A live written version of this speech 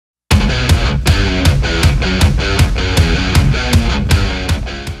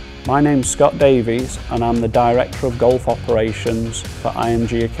My name's Scott Davies and I'm the Director of Golf Operations for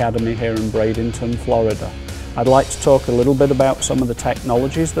IMG Academy here in Bradenton, Florida. I'd like to talk a little bit about some of the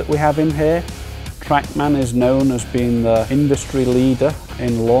technologies that we have in here. TrackMan is known as being the industry leader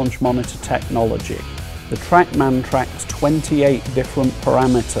in launch monitor technology. The TrackMan tracks 28 different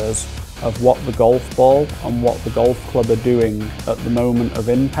parameters of what the golf ball and what the golf club are doing at the moment of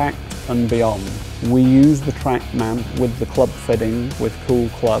impact and beyond. We use the TrackMan with the club fitting with cool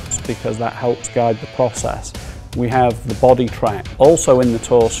clubs because that helps guide the process. We have the BodiTrak. Also in the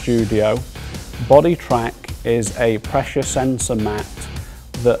tour studio, BodiTrak is a pressure sensor mat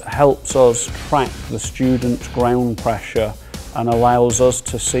that helps us track the student's ground pressure and allows us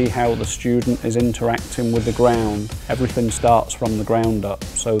to see how the student is interacting with the ground. Everything starts from the ground up,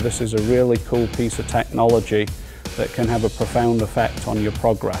 so this is a really cool piece of technology that can have a profound effect on your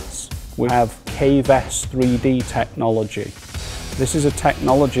progress. We have KVS 3D technology. This is a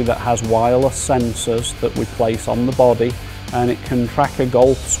technology that has wireless sensors that we place on the body, and it can track a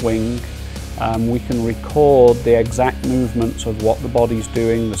golf swing. We can record the exact movements of what the body's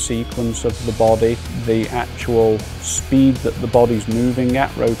doing, the sequence of the body, the actual speed that the body's moving at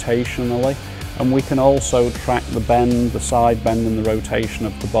rotationally, and we can also track the bend, the side bend and the rotation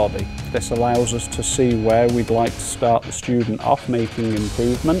of the body. This allows us to see where we'd like to start the student off making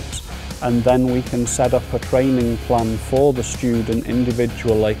improvements, and then we can set up a training plan for the student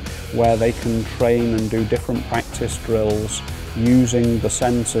individually where they can train and do different practice drills using the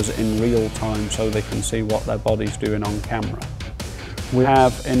sensors in real time so they can see what their body's doing on camera. We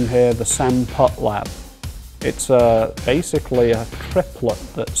have in here the PuttLab. It's basically a triplet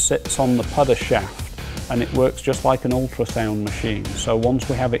that sits on the putter shaft, and it works just like an ultrasound machine. So once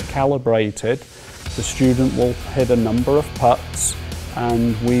we have it calibrated, the student will hit a number of putts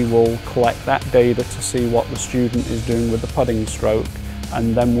and we will collect that data to see what the student is doing with the putting stroke,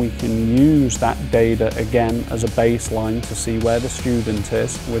 and then we can use that data again as a baseline to see where the student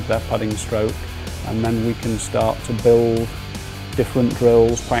is with their putting stroke, and then we can start to build different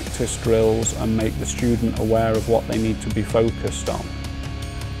drills, practice drills, and make the student aware of what they need to be focused on.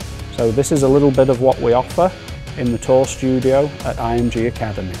 So this is a little bit of what we offer in the tour studio at IMG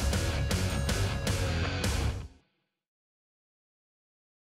Academy.